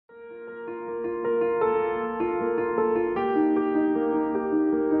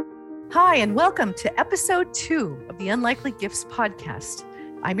Hi, and welcome to episode 2 of the Unlikely Gifts podcast.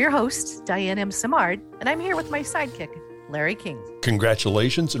 I'm your host, Diane M. Simard, and I'm here with my sidekick, Larry King.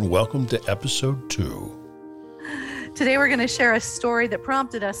 Congratulations and welcome to episode 2. Today we're going to share a story that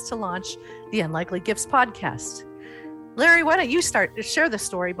prompted us to launch the Unlikely Gifts podcast. Larry, why don't you start to share the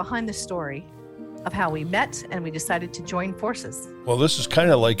story behind the story of how we met and we decided to join forces? Well, this is kind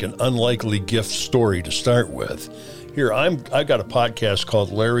of like an unlikely gift story to start with. Here, I've got a podcast called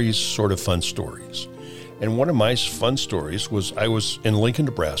Larry's Sort of Fun Stories. And one of my fun stories was I was in Lincoln,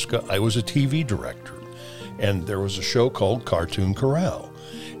 Nebraska. I was a TV director. And there was a show called Cartoon Corral.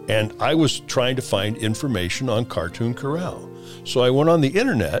 And I was trying to find information on Cartoon Corral. So I went on the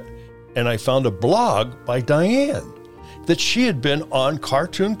internet and I found a blog by Diane that she had been on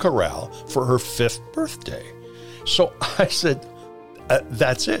Cartoon Corral for her 5th birthday. So I said,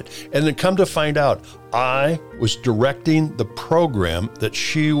 that's it. And then come to find out, I was directing the program that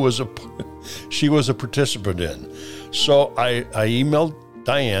she was a participant in. So I emailed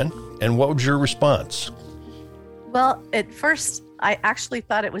Diane, and what was your response? Well, at first, I actually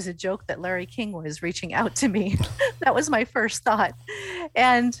thought it was a joke that Larry King was reaching out to me. That was my first thought.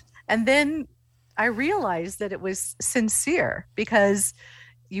 And then I realized that it was sincere because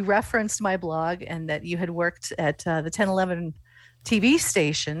you referenced my blog and that you had worked at the 1011 TV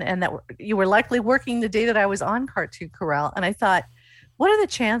station and that you were likely working the day that I was on Cartoon Corral. And I thought, what are the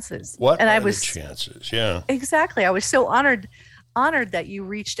chances? The chances? Yeah. Exactly. I was so honored that you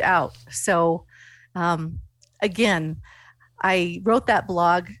reached out. So again, I wrote that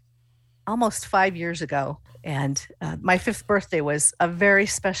blog almost 5 years ago. And my 5th birthday was a very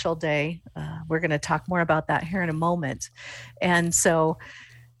special day. We're going to talk more about that here in a moment. And so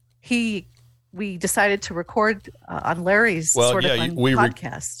we decided to record on Larry's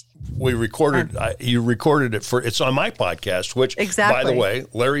podcast. We recorded, you recorded it it's on my podcast, which, exactly. By the way,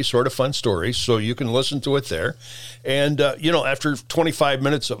 Larry's Sort of Fun Stories, so you can listen to it there. And, after 25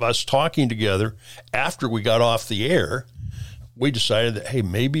 minutes of us talking together, after we got off the air, we decided that, hey,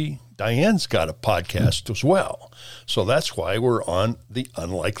 maybe Diane's got a podcast as well. So that's why we're on the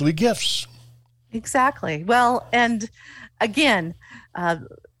Unlikely Gifts. Exactly. Well, and again,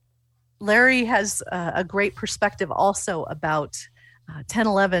 Larry has a great perspective also about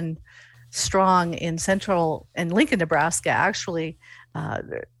 1011 strong in Lincoln, Nebraska. Actually,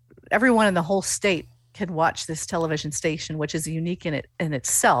 everyone in the whole state can watch this television station, which is unique in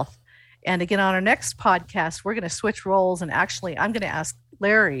itself. And again, on our next podcast, we're going to switch roles. And actually, I'm going to ask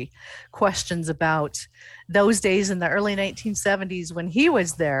Larry questions about those days in the early 1970s when he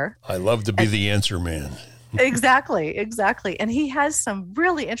was there. I love to be the answer man. Exactly. And he has some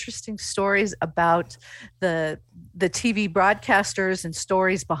really interesting stories about the TV broadcasters and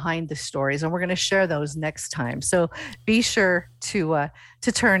stories behind the stories. And we're going to share those next time. So be sure to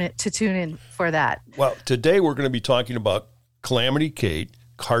tune in for that. Well, today we're going to be talking about Kalamity Kate,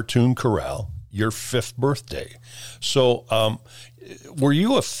 Cartoon Corral, your 5th birthday. So, were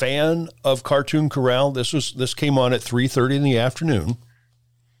you a fan of Cartoon Corral? This came on at 3:30 in the afternoon.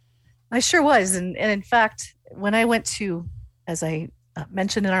 I sure was. And in fact, when I went to, as I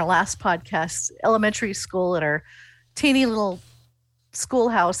mentioned in our last podcast, elementary school at our teeny little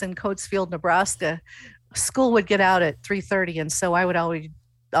schoolhouse in Coatesville, Nebraska, school would get out at 3:30. And so I would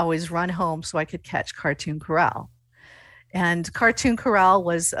always run home so I could catch Cartoon Corral. And Cartoon Corral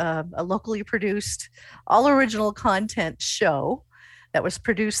was a locally produced, all original content show that was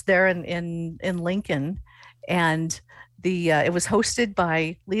produced there in Lincoln. And it was hosted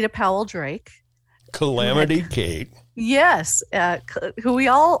by Lita Powell Drake. Calamity Kate. Yes, who we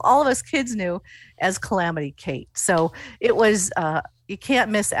all of us kids knew as Calamity Kate. So it was you can't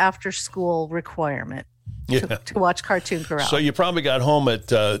miss after school requirement to watch Cartoon Corral. So you probably got home at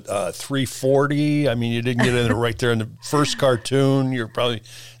 3:40. I mean, you didn't get in there right there in the first cartoon. You're probably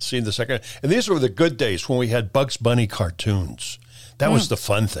seeing the second. And these were the good days when we had Bugs Bunny cartoons. That was the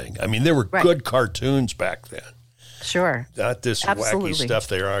fun thing. I mean, there were good cartoons back then. Sure. Not this wacky stuff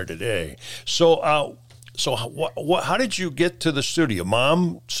they are today. So, how did you get to the studio?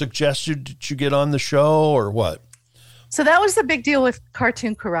 Mom suggested that you get on the show or what? So that was the big deal with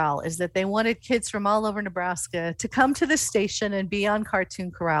Cartoon Corral, is that they wanted kids from all over Nebraska to come to the station and be on Cartoon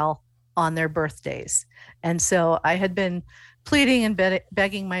Corral on their birthdays. And so I had been pleading and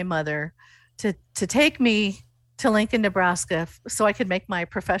begging my mother to take me to Lincoln, Nebraska, so I could make my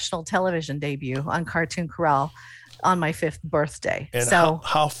professional television debut on Cartoon Corral on my 5th birthday. And so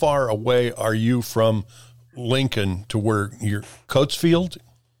how far away are you from Lincoln to where you're Coatesville?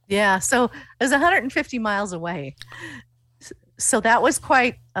 Yeah, so it was 150 miles away. So that was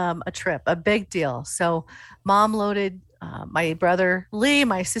quite a trip, a big deal. So Mom loaded my brother Lee,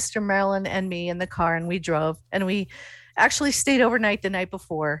 my sister Marilyn, and me in the car, and we drove. And we actually stayed overnight the night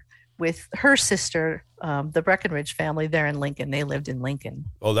before with her sister, the Breckenridge family there in Lincoln. They lived in Lincoln.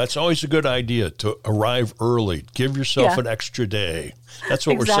 Oh, that's always a good idea to arrive early. Give yourself an extra day. That's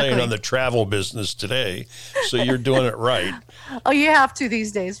what we're saying on the travel business today. So you're doing it right. Oh, you have to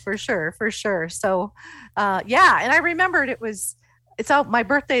these days, for sure, for sure. So, and I remembered my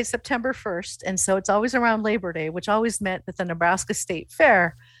birthday is September 1st, and so it's always around Labor Day, which always meant that the Nebraska State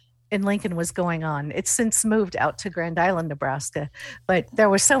Fair in Lincoln was going on. It's since moved out to Grand Island, Nebraska, but there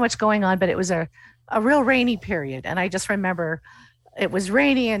was so much going on, but it was a real rainy period. And I just remember it was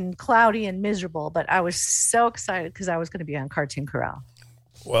rainy and cloudy and miserable, but I was so excited because I was going to be on Cartoon Corral.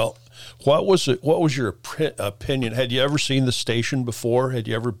 Well, what was your opinion? Had you ever seen the station before? Had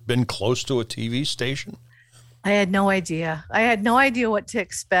you ever been close to a TV station? I had no idea. I had no idea what to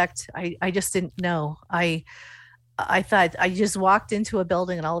expect. I just didn't know. I thought I just walked into a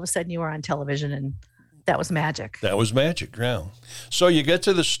building and all of a sudden you were on television, and that was magic. That was magic, yeah. So you get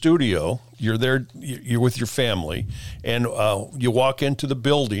to the studio, you're there, you're with your family, and you walk into the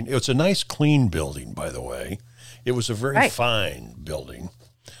building. It's a nice, clean building, by the way. It was a very fine building.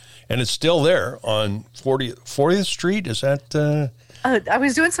 And it's still there on 40th Street. Is that? I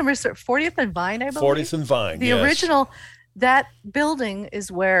was doing some research. 40th and Vine, I believe. 40th and Vine, The original, that building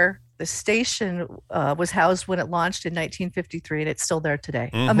is where the station was housed when it launched in 1953, and it's still there today.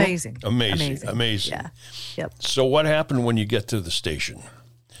 Mm-hmm. Amazing. Yeah. Yep. So what happened when you get to the station?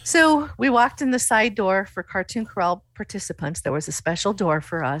 So we walked in the side door for Cartoon Corral participants. There was a special door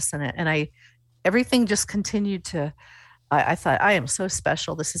for us, and everything just continued to. I thought, I am so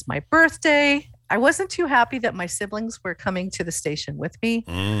special. This is my birthday. I wasn't too happy that my siblings were coming to the station with me.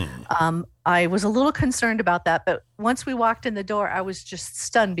 I was a little concerned about that, but once we walked in the door, I was just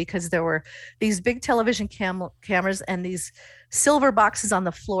stunned because there were these big television cameras and these silver boxes on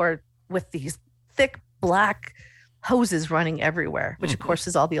the floor with these thick black hoses running everywhere, which of course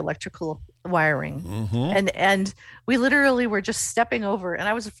is all the electrical wiring. And we literally were just stepping over, and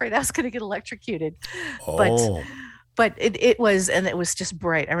I was afraid I was going to get electrocuted. But it was just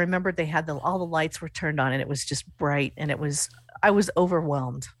bright. I remember they had all the lights were turned on, and it was just bright, and I was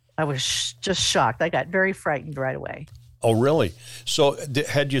overwhelmed. I was just shocked. I got very frightened right away. Oh, really? So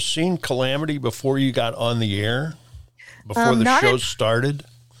had you seen Calamity before you got on the air? Before the show started?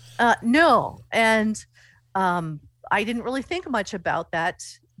 No. And I didn't really think much about that,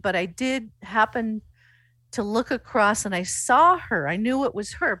 but I did happen to look across, and I saw her. I knew it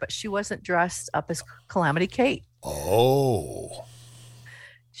was her, but she wasn't dressed up as Calamity Kate. Oh.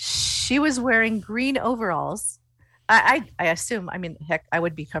 She was wearing green overalls. I assume, heck, I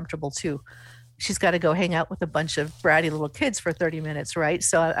would be comfortable too. She's got to go hang out with a bunch of bratty little kids for 30 minutes, right?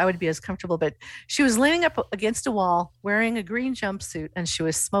 So I would be as comfortable. But she was leaning up against a wall, wearing a green jumpsuit, and she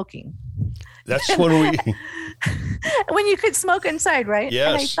was smoking. That's when when you could smoke inside, right? Yes.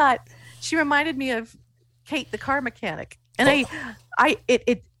 And I thought she reminded me of Kate, the car mechanic. And I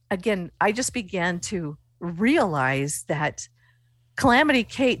just began to realize that Calamity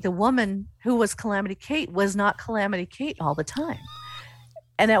Kate, the woman who was Calamity Kate, was not Calamity Kate all the time.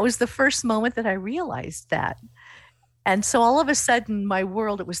 And that was the first moment that I realized that. And so all of a sudden, my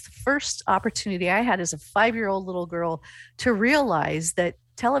world, it was the first opportunity I had as a 5-year-old little girl to realize that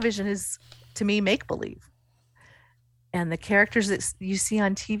television is, to me, make-believe. And the characters that you see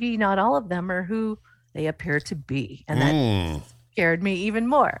on TV, not all of them are who they appear to be. And that scared me even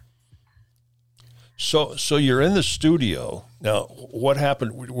more. So you're in the studio. Now, what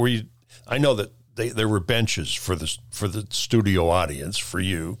happened? I know that there were benches for the studio audience for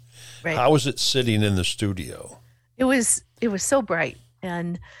you. Right. How was it sitting in the studio? It was so bright,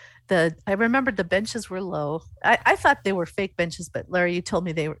 and I remembered the benches were low. I thought they were fake benches, but Larry, you told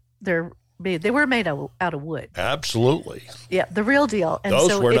me they were made out of wood. Absolutely. Yeah, the real deal. And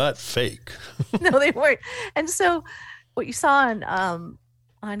those were not fake. No, they weren't. And so what you saw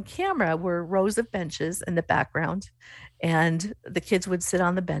on camera were rows of benches in the background, and the kids would sit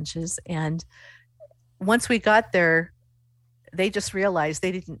on the benches. And once we got there, they just realized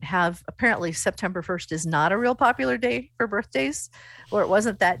they didn't have, apparently September 1st is not a real popular day for birthdays, or it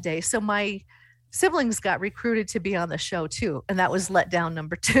wasn't that day. So my siblings got recruited to be on the show too. And that was letdown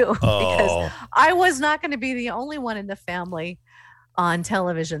number 2 because I was not going to be the only one in the family on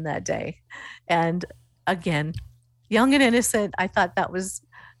television that day. And again, young and innocent,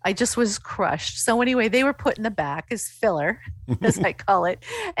 I just was crushed. So anyway, they were put in the back as filler, as I call it.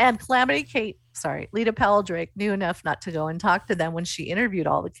 And Calamity Kate, Lita Powell Drake, knew enough not to go and talk to them when she interviewed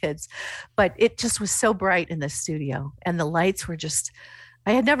all the kids. But it just was so bright in the studio. And the lights were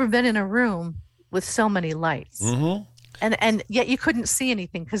I had never been in a room with so many lights. Mm-hmm. And yet you couldn't see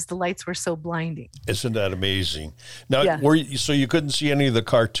anything because the lights were so blinding. Isn't that amazing? Now, Yeah. so you couldn't see any of the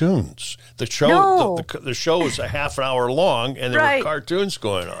cartoons. The show, No. the show was a half an hour long, and there Right. were cartoons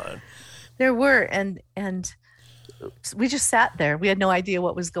going on. There were, and we just sat there. We had no idea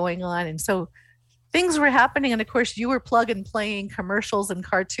what was going on, and so things were happening. And of course, you were plug and playing commercials and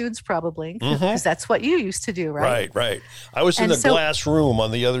cartoons, probably, because that's what you used to do, right? Right. I was in And the so- glass room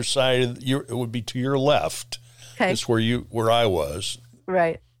on the other side. It would be to your left. Okay. It's where I was,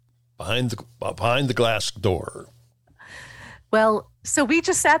 Right. behind the glass door. Well, so we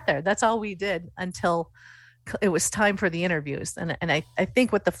just sat there. That's all we did until it was time for the interviews. And I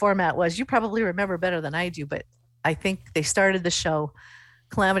think what the format was, you probably remember better than I do, but I think they started the show.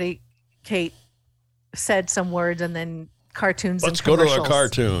 Calamity Kate said some words, and then cartoons. Let's and go to a commercials.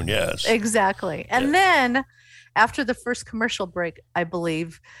 cartoon. Yes. Exactly. And then after the first commercial break, I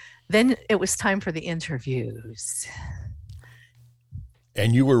believe, then it was time for the interviews.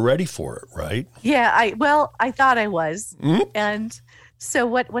 And you were ready for it, right? Yeah, I thought I was. Mhm. And so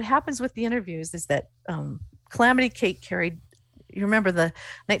what happens with the interviews is that Calamity Kate carried, you remember the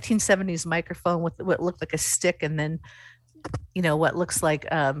 1970s microphone with what looked like a stick, and then what looks like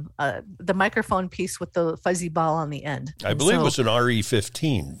the microphone piece with the fuzzy ball on the end. I believe it was an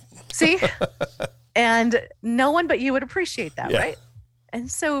RE15. See? And no one but you would appreciate that, Yeah. right? And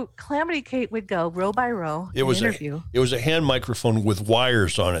so Calamity Kate would go row by row It was interview. it was a hand microphone with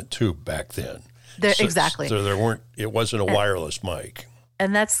wires on it too back then. Exactly. So it wasn't a wireless mic.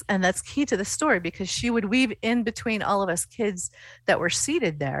 And that's key to the story, because she would weave in between all of us kids that were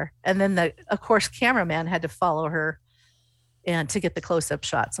seated there. And then of course, cameraman had to follow her and to get the close-up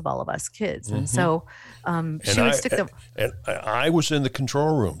shots of all of us kids. And so she would stick them. And I was in the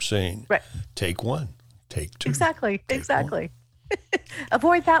control room saying, Right. Take one, take two. Exactly. Take Exactly.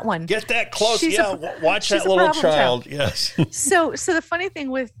 Avoid that one. Get that close. She's Watch she's that a little problem child. Yes. So the funny thing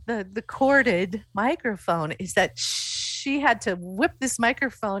with the corded microphone is that she had to whip this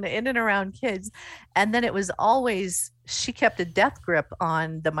microphone in and around kids. And then it was always, she kept a death grip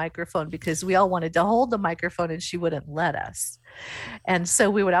on the microphone because we all wanted to hold the microphone and she wouldn't let us. And so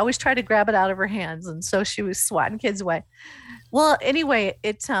we would always try to grab it out of her hands. And so she was swatting kids away. Well, anyway,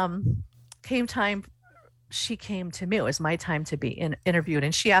 it came time. She came to me. It was my time to be interviewed.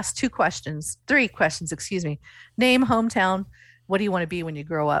 And she asked three questions, name, hometown, what do you want to be when you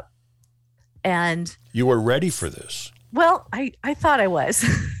grow up? And You were ready for this. well, I thought I was.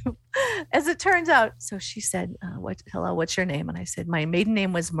 As it turns out, so she said, hello, what's your name? And I said, my maiden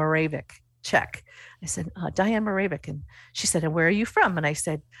name was Moravec, Czech. I said, Diane Moravec. And she said, and where are you from? And I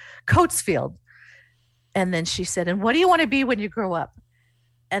said, Coatesfield. And then she said, and what do you want to be when you grow up?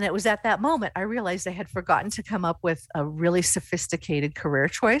 And it was at that moment I realized I had forgotten to come up with a really sophisticated career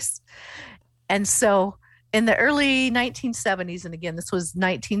choice. And so in the early 1970s, and again, this was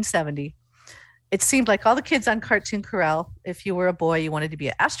 1970, it seemed like all the kids on Cartoon Corral, if you were a boy, you wanted to be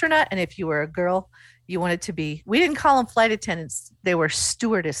an astronaut. And if you were a girl, you wanted to be, we didn't call them flight attendants. They were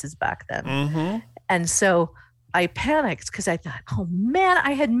stewardesses back then. Mm-hmm. And so I panicked because I thought, oh man,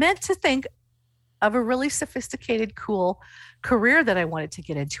 I had meant to think of a really sophisticated, cool career that I wanted to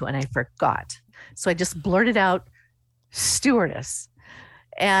get into, and I forgot. So I just blurted out stewardess.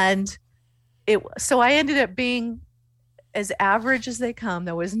 And so I ended up being as average as they come.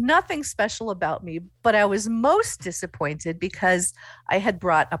 There was nothing special about me, but I was most disappointed because I had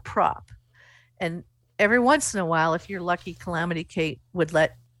brought a prop. And every once in a while, if you're lucky, Calamity Kate would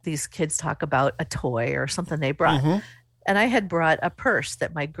let these kids talk about a toy or something they brought. Mm-hmm. And I had brought a purse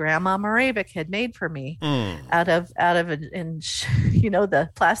that my grandma Moravec had made for me out of the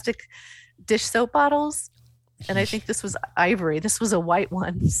plastic dish soap bottles. And I think this was ivory. This was a white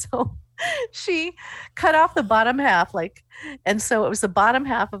one. So she cut off the bottom half, and so it was the bottom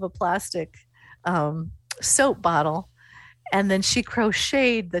half of a plastic soap bottle. And then she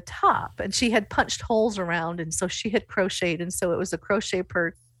crocheted the top, and she had punched holes around. And so she had crocheted. And so it was a crochet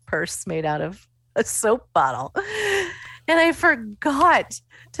purse made out of a soap bottle. And I forgot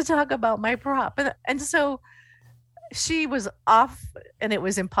to talk about my prop. And so she was off, and it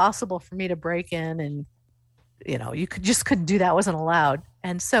was impossible for me to break in. And, you couldn't do that. It wasn't allowed.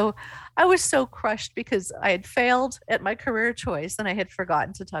 And so I was so crushed because I had failed at my career choice and I had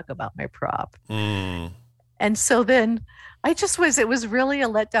forgotten to talk about my prop. Mm. And so then it was really a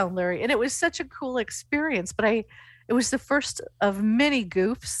letdown, Larry. And it was such a cool experience, but it was the first of many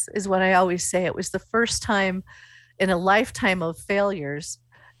goofs, is what I always say. It was the first time in a lifetime of failures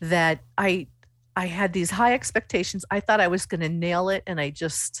that I had these high expectations. I thought I was going to nail it. And I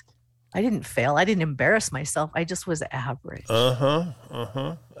didn't fail. I didn't embarrass myself. I just was average.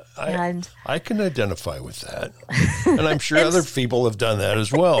 Uh-huh. I can identify with that, and I'm sure other people have done that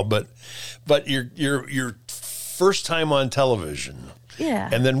as well. But your first time on television, yeah.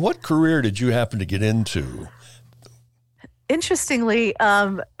 And then what career did you happen to get into? Interestingly,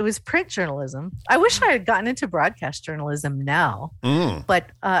 it was print journalism. I wish I had gotten into broadcast journalism now,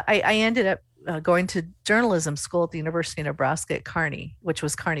 but I ended up going to journalism school at the University of Nebraska at Kearney, which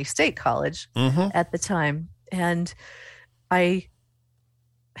was Kearney State College at the time. And I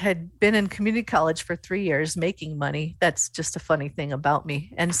had been in community college for 3 years making money. That's just a funny thing about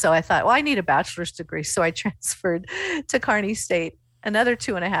me. And so I thought, well, I need a bachelor's degree. So I transferred to Kearney State, another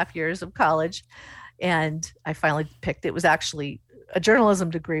 2.5 years of college. And I finally picked, it was actually a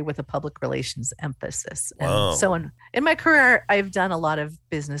journalism degree with a public relations emphasis. And wow. So in my career, I've done a lot of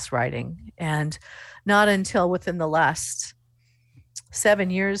business writing, and not until within the last 7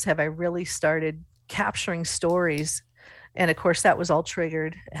 years have I really started capturing stories. And of course, that was all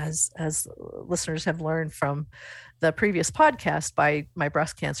triggered, as listeners have learned from the previous podcast, by my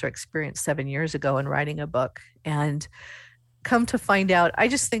breast cancer experience 7 years ago and writing a book. And come to find out, I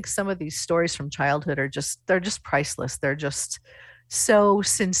just think some of these stories from childhood they're just priceless. They're just so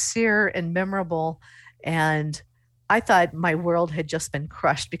sincere and memorable. And I thought my world had just been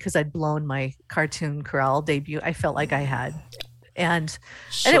crushed because I'd blown my cartoon Corral debut. I felt like I had. And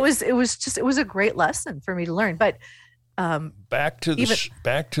it was a great lesson for me to learn. But back to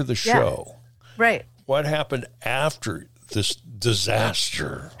the show. Right. What happened after this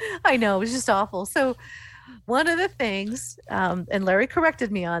disaster? I know, it was just awful. So one of the things, and Larry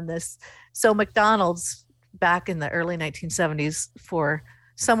corrected me on this, so McDonald's back in the early 1970s, for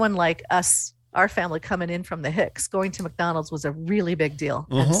someone like us, our family coming in from the Hicks, going to McDonald's was a really big deal.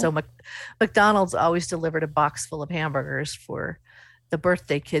 And so McDonald's always delivered a box full of hamburgers for the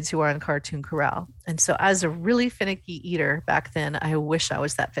birthday kids who are on Cartoon Corral. And so as a really finicky eater back then, I wish I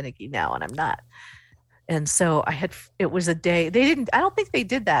was that finicky now, and I'm not. And so it was a day, I don't think they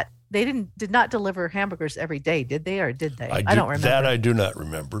did that. They did not deliver hamburgers every day, did they? Or did they? I don't remember. That I do not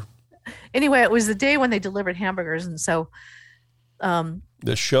remember. Anyway, it was the day when they delivered hamburgers. And so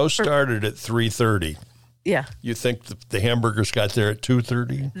the show started at 3:30. Yeah. You think the hamburgers got there at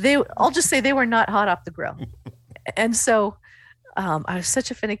 2:30? I'll just say they were not hot off the grill. And so I was such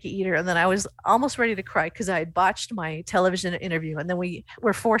a finicky eater. And then I was almost ready to cry because I had botched my television interview. And then we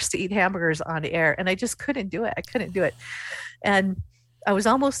were forced to eat hamburgers on air. And I just couldn't do it. I couldn't do it. And I was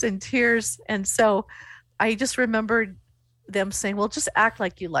almost in tears. And so I just remembered them saying, well, just act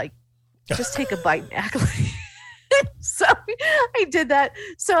like you like, just take a bite and act like. So I did that.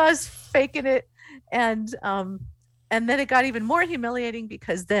 So I was faking it. And then it got even more humiliating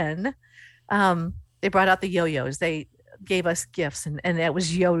because then they brought out the yo-yos. They gave us gifts, and it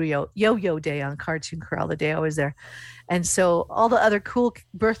was yo-yo day on Cartoon Corral the day I was there. And so all the other cool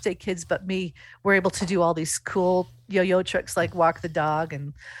birthday kids but me were able to do all these cool yo-yo tricks like walk the dog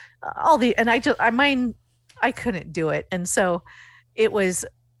and I couldn't do it. And so it was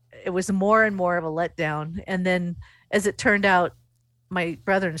more and more of a letdown. And then as it turned out, my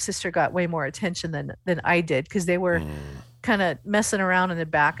brother and sister got way more attention than I did, because they were kind of messing around in the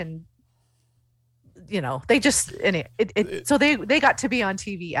back, and they just so they got to be on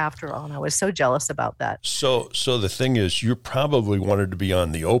TV after all, and I was so jealous about that. So the thing is, you probably wanted to be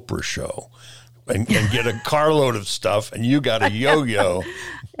on the Oprah show and get a carload of stuff, and you got a yo-yo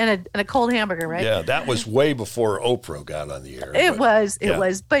and a cold hamburger, right? Yeah, that was way before Oprah got on the air. It was.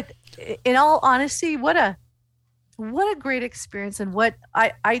 But in all honesty, what a great experience, and what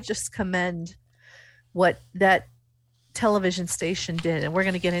I just commend what that television station did, and we're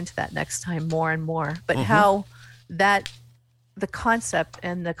going to get into that next time more and more, but how the concept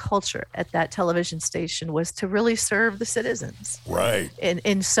and the culture at that television station was to really serve the citizens, right,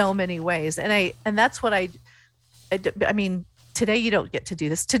 in so many ways. And that's what I mean, today you don't get to do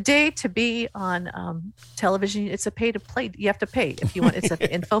this. Today, to be on television, it's a pay to play. You have to pay if you want. It's an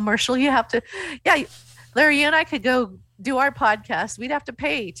infomercial. You have to, Larry, you and I could go do our podcast. We'd have to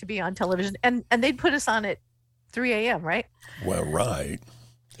pay to be on television, and they'd put us on at 3 a.m., right? Well, right.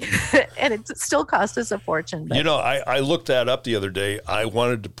 And it still cost us a fortune. But. I looked that up the other day. I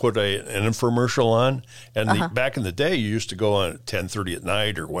wanted to put an infomercial on, and back in the day, you used to go on at 10:30 at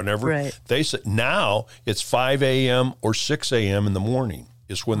night or whenever. Right. They said now it's 5 a.m. or 6 a.m. in the morning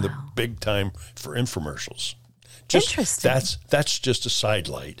is when the big time for infomercials. Interesting. That's just a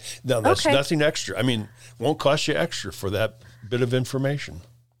sidelight. Now, that's nothing extra. I mean, won't cost you extra for that bit of information.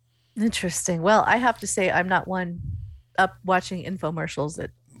 Interesting. Well, I have to say, I'm not one up watching infomercials at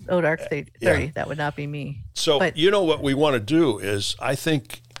Dark 30. Yeah. That would not be me. So, what we want to do is, I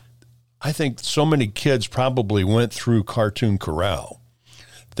think so many kids probably went through Cartoon Corral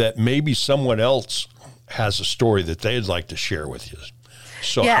that maybe someone else has a story that they'd like to share with you.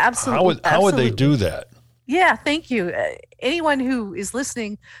 So Yeah, absolutely. How would they do that? Yeah, thank you. Anyone who is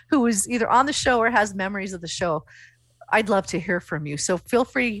listening, who is either on the show or has memories of the show, I'd love to hear from you. So feel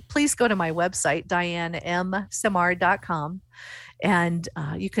free, please go to my website, dianemsamard.com, and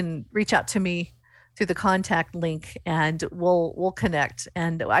you can reach out to me through the contact link, and we'll connect.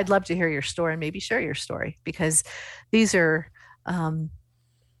 And I'd love to hear your story and maybe share your story, because these are,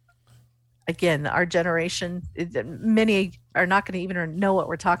 again, our generation, many are not going to even know what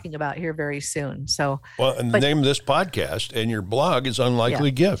we're talking about here very soon. So, well, and the name of this podcast and your blog is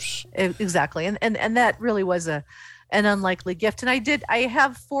Unlikely Gifts. Exactly. And that really was an unlikely gift. And I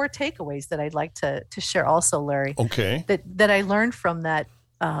have 4 takeaways that I'd like to share also, Larry. Okay. That I learned from that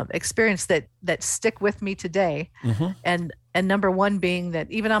experience that stick with me today. Mm-hmm. And number 1 being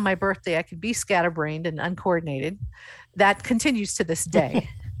that even on my birthday, I could be scatterbrained and uncoordinated. That continues to this day.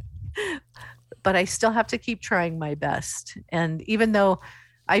 But I still have to keep trying my best. And even though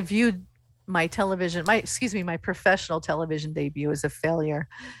I viewed my professional television debut as a failure,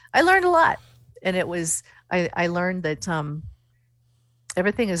 I learned a lot. And I learned that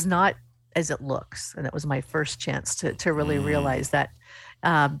everything is not as it looks. And it was my first chance to really realize that.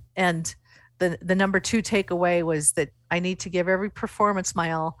 And the number 2 takeaway was that I need to give every performance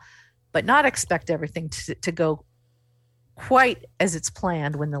my all, but not expect everything to go quite as it's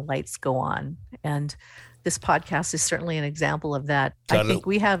planned when the lights go on. And this podcast is certainly an example of that. I think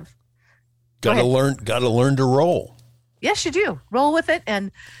we have got to learn to roll. Yes, you do. Roll with it.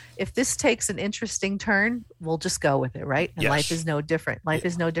 And if this takes an interesting turn, we'll just go with it, right? And yes. Life is no different. Life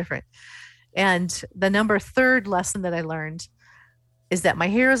is no different. And the number 3rd lesson that I learned is that my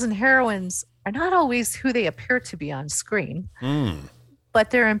heroes and heroines are not always who they appear to be on screen,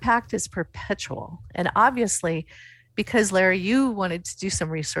 but their impact is perpetual. And obviously, because Larry, you wanted to do some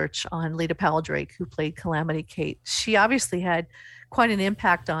research on Lita Powell Drake, who played Calamity Kate. She obviously had quite an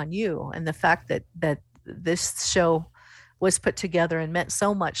impact on you, and the fact that this show was put together and meant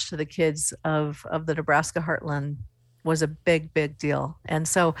so much to the kids of the Nebraska heartland was a big, big deal. And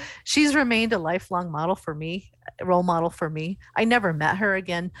so she's remained a lifelong role model for me. I never met her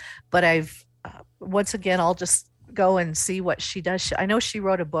again, but I've once again, I'll just go and see what she does. I know she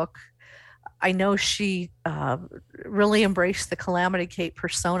wrote a book. I know she really embraced the Calamity Kate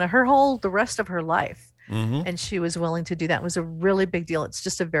persona the rest of her life. Mm-hmm. And she was willing to do that. It was a really big deal. It's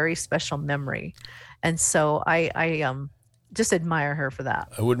just a very special memory. And so I just admire her for that.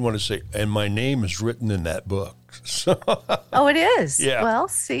 I wouldn't want to say, and my name is written in that book. So. Oh, it is? Yeah. Well,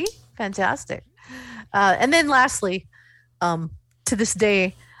 see? Fantastic. And then lastly, to this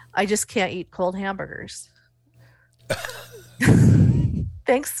day, I just can't eat cold hamburgers.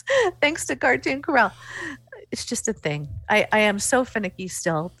 Thanks to Cartoon Corral. It's just a thing. I am so finicky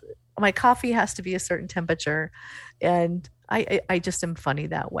still. My coffee has to be a certain temperature, and I just am funny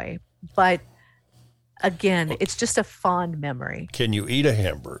that way. But again, it's just a fond memory. Can you eat a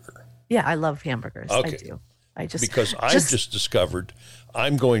hamburger? Yeah, I love hamburgers. Okay. I do. Because I've just discovered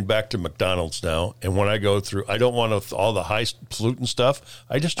I'm going back to McDonald's now, and when I go through, I don't want all the highfalutin stuff.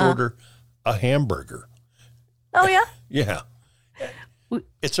 I just order a hamburger. Oh, yeah? Yeah.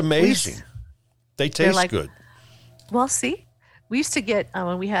 It's amazing. They taste good. Well, see, we used to get,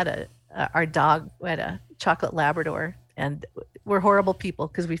 when we had our dog, we had a chocolate Labrador, and we're horrible people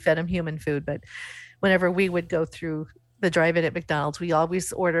because we fed him human food. But whenever we would go through the drive-in at McDonald's, we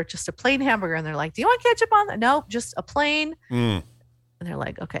always order just a plain hamburger. And they're like, do you want ketchup on that? No, just a plain. And they're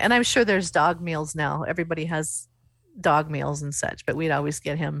like, okay. And I'm sure there's dog meals now. Everybody has dog meals and such, but we'd always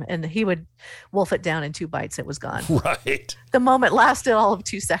get him, and he would wolf it down in 2 bites. It was gone. Right. The moment lasted all of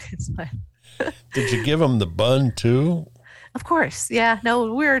 2 seconds. But did you give him the bun too? Of course. Yeah.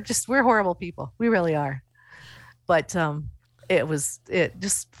 No, we're horrible people. We really are. But it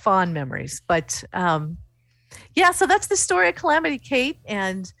just fond memories. But yeah, so that's the story of Calamity Kate.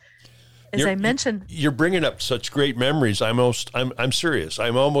 And as I mentioned, you're bringing up such great memories. I'm serious.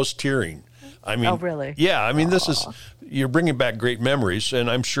 I'm almost tearing. I mean, oh, really? Yeah. I mean, you're bringing back great memories, and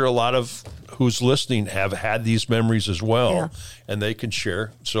I'm sure a lot of who's listening have had these memories as well, and they can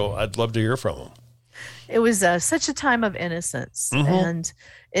share. So I'd love to hear from them. It was such a time of innocence, and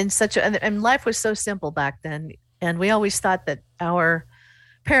and life was so simple back then. And we always thought that our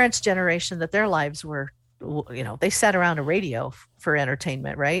parents' generation, that their lives were, they sat around a radio for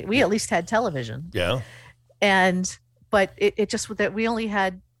entertainment, right? We at least had television. Yeah. But it just that we only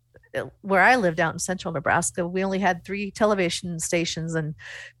had, where I lived out in central Nebraska, we only had 3 television stations and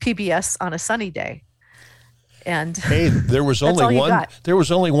PBS on a sunny day. And hey, there was only one. There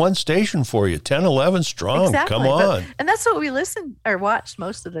was only one station for you. 10, 11 strong. Exactly. Come on. And that's what we listened or watched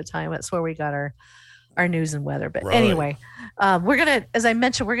most of the time. That's where we got our news and weather. But Right. anyway, we're gonna, as I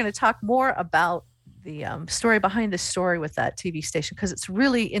mentioned, we're gonna talk more about the story behind the story with that TV station because it's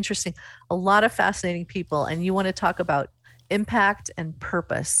really interesting. A lot of fascinating people, and you want to talk about impact and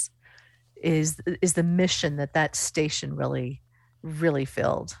purpose. Is the mission that station really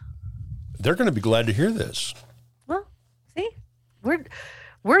filled? They're going to be glad to hear this. Well, see, we're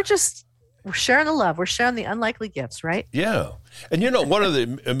sharing the love. We're sharing the unlikely gifts, right? Yeah. And one of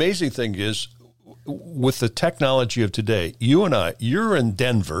the amazing things is with the technology of today, you and I, you're in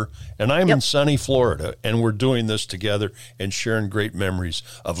Denver and I'm in sunny Florida, and we're doing this together and sharing great memories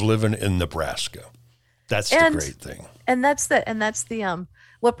of living in Nebraska. That's the great thing. And that's the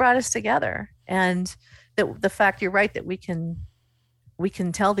what brought us together. And the fact, you're right, that we can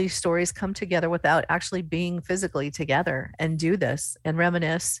tell these stories, come together without actually being physically together and do this and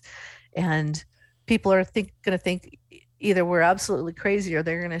reminisce. And people are going to think either we're absolutely crazy or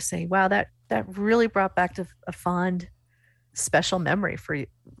they're going to say, wow, that really brought back to a fond, special memory for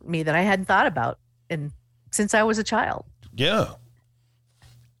me that I hadn't thought about since I was a child. Yeah.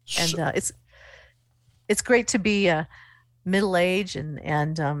 And it's great to be middle-aged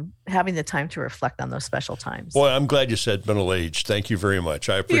and having the time to reflect on those special times. Boy, I'm glad you said middle-aged. Thank you very much.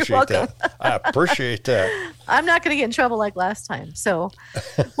 I appreciate that. I appreciate that. I'm not going to get in trouble like last time. So,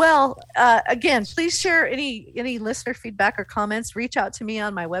 well, again, please share any listener feedback or comments. Reach out to me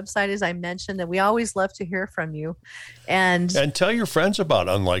on my website, as I mentioned, and we always love to hear from you. And tell your friends about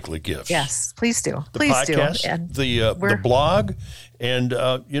Unlikely Gifts. Yes, please do. The podcast, And the blog. And,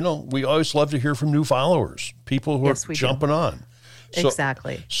 we always love to hear from new followers, people who are jumping on.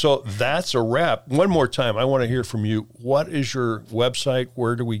 Exactly. So that's a wrap. One more time, I want to hear from you. What is your website?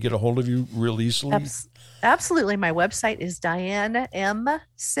 Where do we get a hold of you real easily? Absolutely. My website is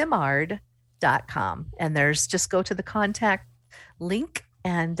dianemsimard.com. And just go to the contact link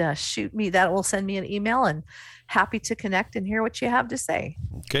and shoot me. That will send me an email, and happy to connect and hear what you have to say.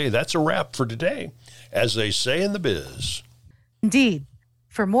 Okay, that's a wrap for today, as they say in the biz. Indeed.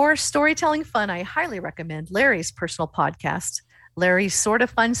 For more storytelling fun, I highly recommend Larry's personal podcast, Larry's Sort of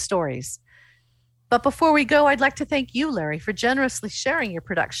Fun Stories. But before we go, I'd like to thank you, Larry, for generously sharing your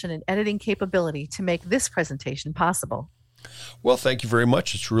production and editing capability to make this presentation possible. Well, thank you very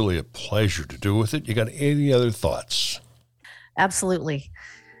much. It's really a pleasure to do with it. You got any other thoughts? Absolutely.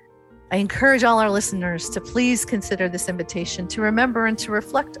 I encourage all our listeners to please consider this invitation to remember and to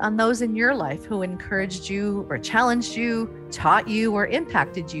reflect on those in your life who encouraged you or challenged you, taught you, or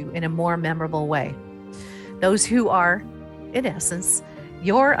impacted you in a more memorable way. Those who are, in essence,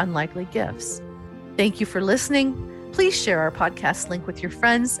 your unlikely gifts. Thank you for listening. Please share our podcast link with your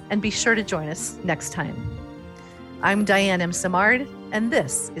friends and be sure to join us next time. I'm Diane M. Simard, and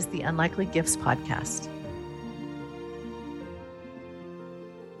this is the Unlikely Gifts Podcast.